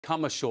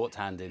become a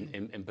shorthand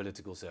in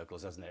political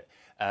circles, hasn't it?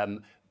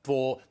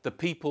 For the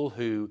people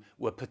who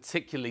were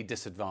particularly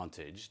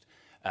disadvantaged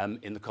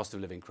in the cost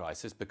of living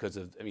crisis because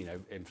of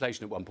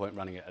inflation at one point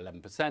running at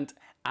 11%,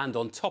 and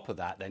on top of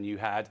that, then you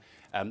had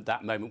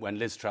that moment when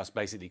Liz Truss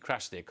basically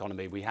crashed the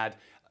economy. We had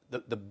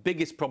the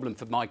biggest problem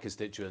for my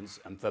constituents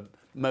and for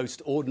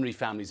most ordinary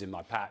families in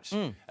my patch,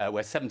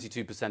 where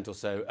 72% or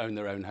so own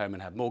their own home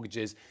and have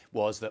mortgages,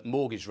 was that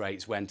mortgage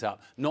rates went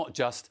up, not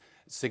just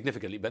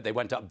significantly, but they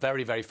went up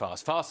very, very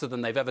fast, faster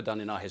than they've ever done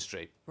in our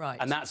history. Right.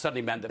 And that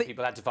suddenly meant that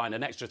people had to find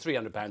an extra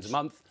 £300 a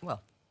month.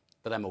 Well,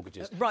 for their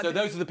mortgages. Right. So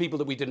those are the people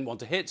that we didn't want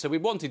to hit. So we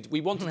wanted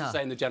to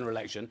say in the general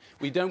election,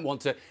 we don't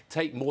want to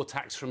take more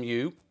tax from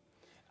you.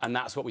 And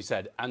that's what we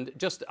said. And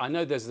just, I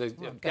know there's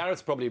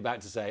Gareth's probably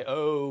about to say,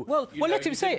 oh... Well, let him say it.